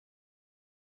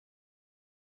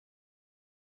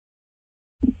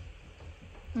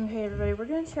Okay, everybody, we're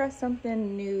gonna try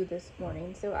something new this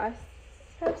morning. So I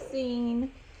have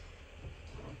seen,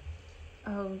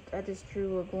 oh, I just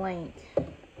drew a blank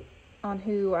on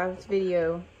whose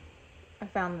video I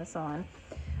found this on.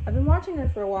 I've been watching her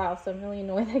for a while, so I'm really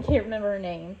annoyed I can't remember her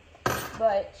name.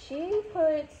 But she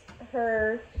puts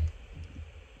her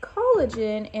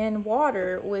collagen in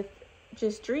water with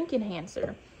just drink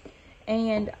enhancer.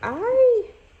 And I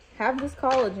have this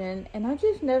collagen, and I've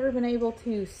just never been able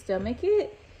to stomach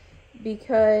it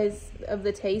because of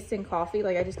the taste in coffee.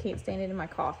 Like, I just can't stand it in my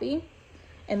coffee.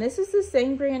 And this is the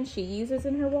same brand she uses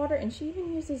in her water, and she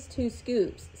even uses 2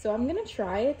 scoops. So I'm gonna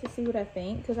try it to see what I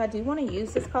think, because I do want to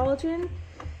use this collagen.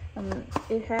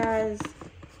 It has,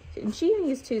 and she even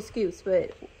used 2 scoops,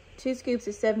 but 2 scoops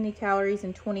is 70 calories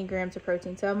and 20 grams of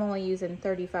protein. So I'm only using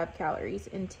 35 calories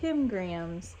and 10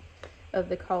 grams of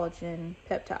the collagen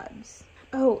peptides.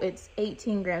 Oh, it's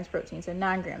 18 grams protein, so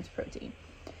 9 grams protein.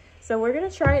 So we're gonna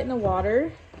try it in the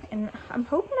water, and I'm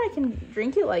hoping I can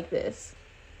drink it like this.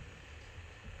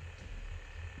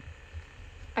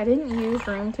 I didn't use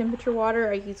room temperature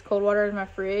water. I used cold water in my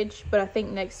fridge, but I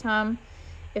think next time,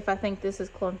 if I think this is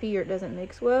clumpy or it doesn't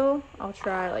mix well, I'll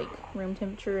try like room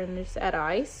temperature and just add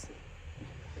ice.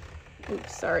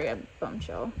 Oops, sorry, I bumped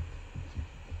y'all.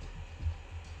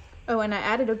 Oh, and I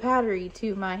added a battery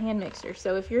to my hand mixer.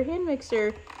 So if your hand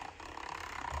mixer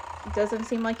doesn't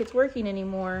seem like it's working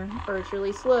anymore, or it's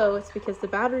really slow, it's because the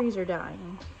batteries are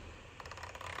dying.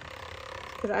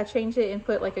 Because I changed it and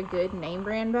put like a good name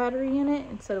brand battery in it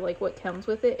instead of like what comes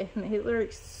with it, and it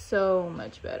works so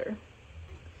much better.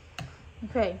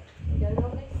 Okay, we got it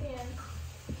all mixed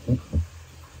in.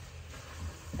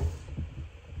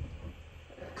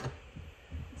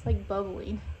 It's like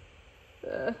bubbling.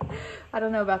 I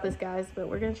don't know about this, guys, but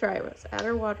we're gonna try it. Let's add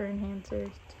our water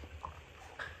enhancer.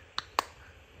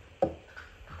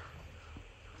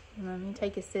 Let me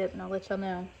take a sip and I'll let y'all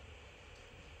know.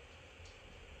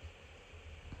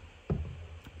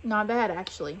 Not bad,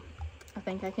 actually. I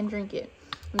think I can drink it.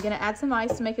 I'm gonna add some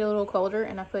ice to make it a little colder,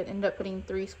 and I ended up putting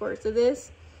 3 squirts of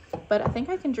this, but I think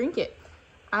I can drink it.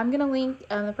 I'm gonna link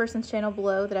the person's channel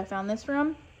below that I found this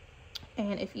from,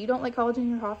 and if you don't like collagen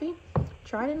in your coffee,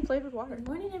 try it in flavored water. Good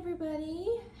morning, everybody.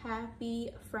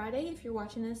 Happy Friday if you're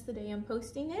watching this the day I'm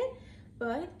posting it.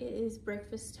 But it is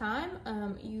breakfast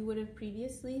time. You would have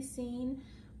previously seen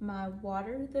my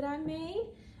water that I made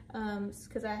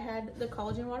because I had the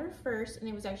collagen water first, and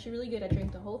it was actually really good. I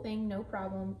drank the whole thing, no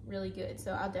problem, really good.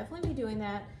 So I'll definitely be doing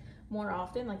that more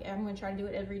often. Like, I'm gonna try to do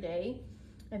it every day,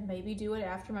 and maybe do it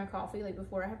after my coffee, like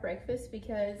before I have breakfast,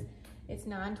 because it's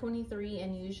 9:23,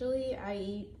 and usually I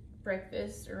eat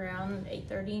breakfast around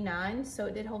 8:30, 9, so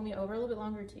it did hold me over a little bit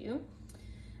longer too.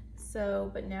 So,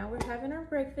 but now we're having our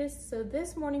breakfast. So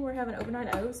this morning we're having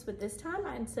overnight oats, but this time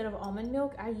instead of almond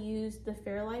milk, I used the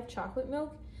Fairlife chocolate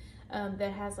milk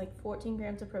that has like 14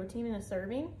 grams of protein in a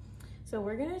serving. So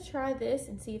we're gonna try this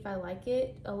and see if I like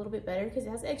it a little bit better, because it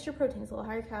has extra protein. It's a little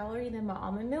higher calorie than my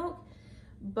almond milk,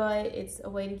 but it's a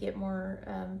way to get more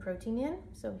protein in.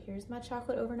 So here's my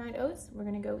chocolate overnight oats. We're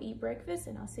gonna go eat breakfast,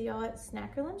 and I'll see y'all at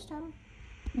snack or lunchtime.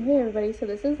 Okay, everybody, so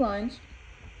this is lunch.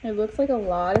 It looks like a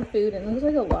lot of food, and it looks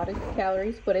like a lot of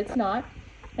calories, but it's not.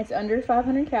 It's under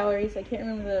 500 calories. I can't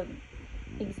remember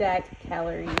the exact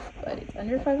calories, but it's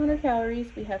under 500 calories.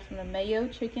 We have some Mayo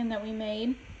Chicken that we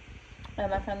made.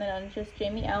 I found that on just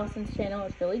Jamie Allison's channel.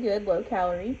 It's really good, low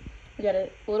calorie. We got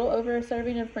a little over a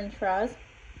serving of French fries,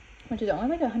 which is only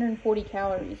like 140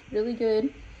 calories. Really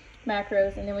good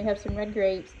macros. And then we have some red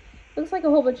grapes. Looks like a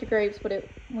whole bunch of grapes, but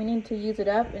we need to use it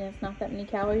up, and it's not that many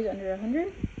calories, under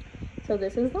 100. So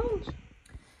this is lunch.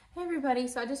 Hey everybody,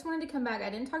 so I just wanted to come back. I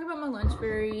didn't talk about my lunch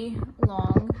very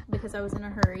long because I was in a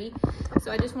hurry.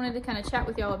 So I just wanted to kind of chat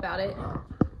with y'all about it.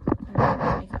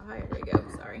 Make it higher, there you go,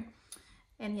 sorry.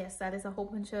 And yes, that is a whole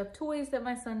bunch of toys that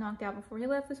my son knocked out before he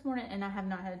left this morning, and I have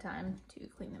not had time to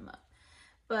clean them up.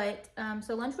 But,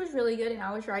 so lunch was really good, and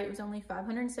I was right. It was only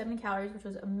 570 calories, which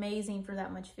was amazing for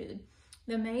that much food.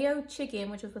 The Mayo Chicken,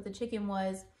 which is what the chicken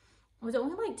was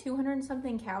only like 200 and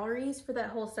something calories for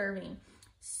that whole serving.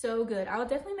 So good. I will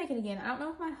definitely make it again. I don't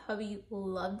know if my hubby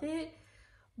loved it,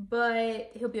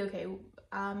 but he'll be okay.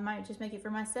 I might just make it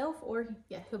for myself, or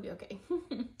yeah, he'll be okay.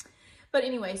 But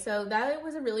anyway, so that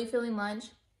was a really filling lunch,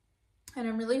 and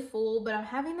I'm really full, but I'm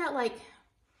having that like,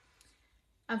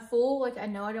 I'm full, like I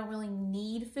know I don't really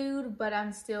need food, but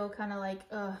I'm still kind of like,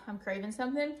 I'm craving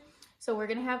something. So we're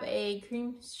gonna have a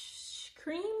cream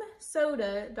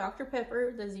soda, Dr.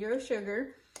 Pepper, the 0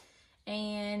 sugar,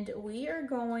 and we are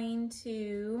going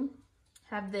to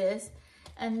have this.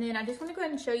 And then I just want to go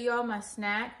ahead and show you all my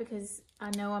snack, because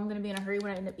I know I'm going to be in a hurry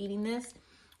when I end up eating this.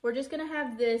 We're just gonna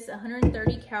have this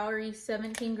 130 calories,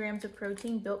 17 grams of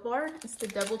protein Built Bar. It's the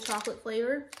double chocolate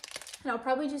flavor. And I'll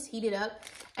probably just heat it up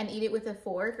and eat it with a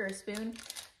fork or a spoon.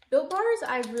 Built Bars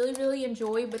I really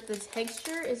enjoy, but the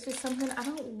texture is just something I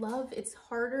don't love. It's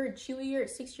harder, chewier, it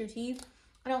sticks to your teeth.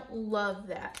 I don't love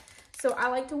that. So I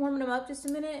like to warm them up just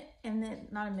a minute, and then,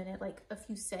 not a minute, like a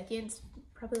few seconds,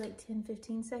 probably like 10,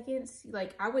 15 seconds.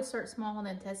 Like I would start small and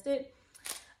then test it.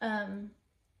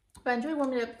 But I enjoy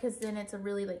warming it up because then it's a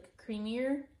really like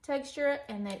creamier texture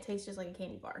and then it tastes just like a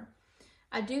candy bar.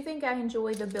 I do think I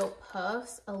enjoy the Built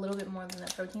Puffs a little bit more than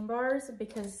the protein bars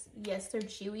because yes, they're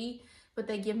chewy, but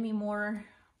they give me more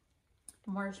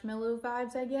marshmallow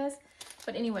vibes, I guess.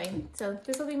 But anyway, so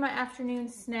this will be my afternoon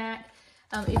snack.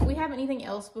 If we have anything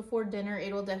else before dinner,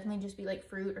 it will definitely just be like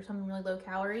fruit or something really low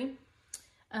calorie.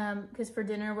 Because for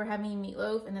dinner, we're having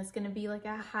meatloaf and it's gonna be like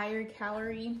a higher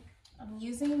calorie. I'm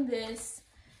using this,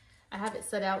 I have it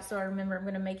set out so I remember I'm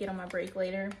gonna make it on my break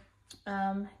later.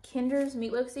 Kinder's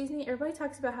meatloaf seasoning. Everybody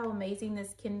talks about how amazing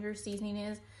this Kinder seasoning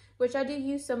is, which I do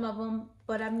use some of them,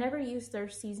 but I've never used their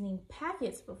seasoning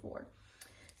packets before.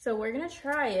 So we're gonna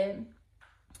try it,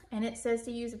 and it says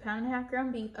to use 1.5 pounds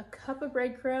ground beef, a cup of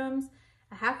breadcrumbs,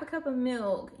 a 1/2 cup of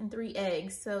milk, and 3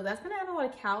 eggs. So that's gonna add a lot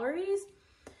of calories.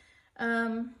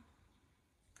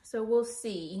 So we'll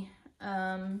see.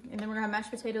 And then we're gonna have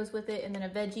mashed potatoes with it, and then a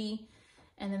veggie,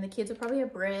 and then the kids will probably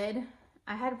have bread.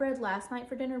 I had bread last night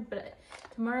for dinner, but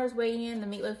tomorrow's weighing in. The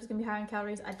meatloaf is gonna be high in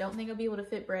calories. I don't think I'll be able to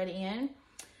fit bread in,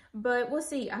 but we'll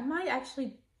see. I might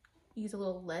actually use a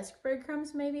little less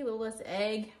breadcrumbs, maybe a little less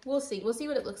egg. We'll see. We'll see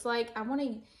what it looks like. I want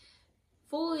to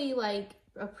fully like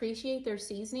appreciate their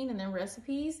seasoning and their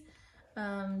recipes.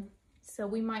 So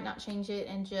we might not change it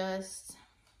and just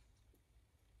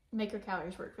make our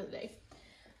calories work for the day.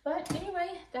 But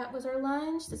anyway, that was our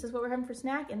lunch. This is what we're having for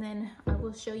snack, and then I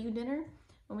will show you dinner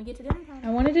when we get to dinner time. I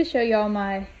wanted to show y'all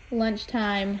my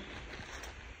lunchtime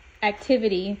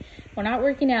activity. We're not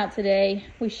working out today.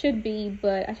 We should be,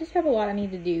 but I just have a lot I need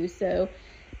to do, so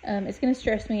it's gonna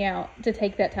stress me out to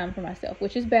take that time for myself,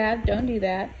 which is bad. Don't do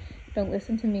that. Don't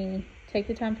listen to me. Take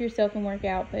the time for yourself and work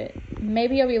out, but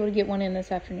maybe I'll be able to get one in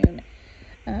this afternoon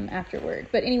after work.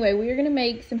 But anyway, we are gonna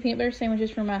make some peanut butter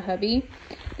sandwiches for my hubby.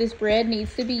 This bread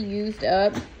needs to be used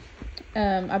up.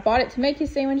 I bought it to make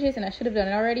his sandwiches, and I should have done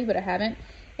it already, but I haven't.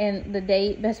 And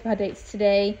the Best By date's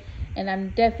today, and I'm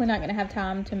definitely not gonna have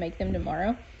time to make them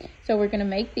tomorrow. So we're gonna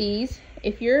make these.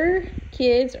 If your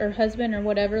kids or husband or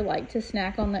whatever like to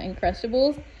snack on the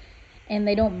Uncrustables and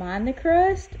they don't mind the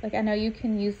crust, like I know you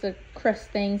can use the crust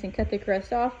things and cut the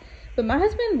crust off, but my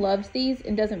husband loves these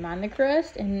and doesn't mind the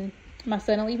crust, and my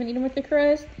son will even eat them with the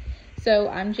crust. So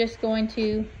I'm just going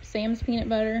to Sam's peanut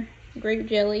butter, grape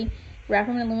jelly, wrap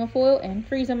them in aluminum foil and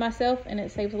freeze them myself, and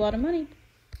it saves a lot of money.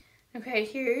 Okay,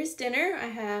 here's dinner. I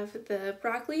have the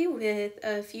broccoli with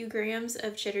a few grams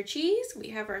of cheddar cheese. We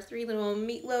have our 3 little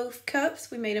meatloaf cups.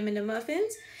 We made them into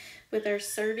muffins with our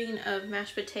serving of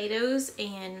mashed potatoes,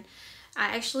 and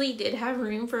I actually did have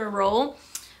room for a roll.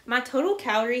 My total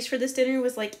calories for this dinner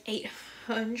was like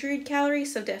 800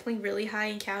 calories, so definitely really high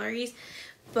in calories,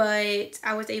 but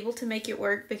I was able to make it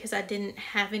work because I didn't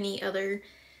have any other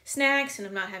snacks and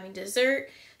I'm not having dessert.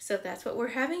 So that's what we're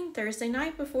having Thursday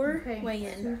night before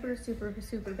weigh-in.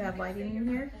 Super bad lighting in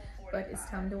here, but it's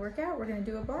time to work out. We're gonna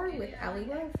do a bar with Allie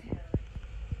Love.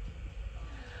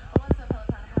 What's up,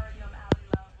 Peloton? How are you? I'm Allie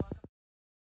Love.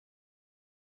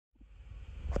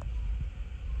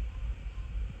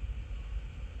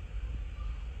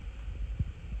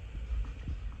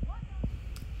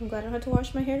 I'm glad I don't have to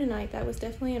wash my hair tonight. That was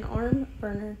definitely an arm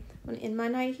burner. I'm gonna end my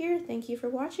night here. Thank you for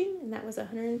watching, and that was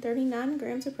 139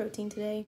 grams of protein today.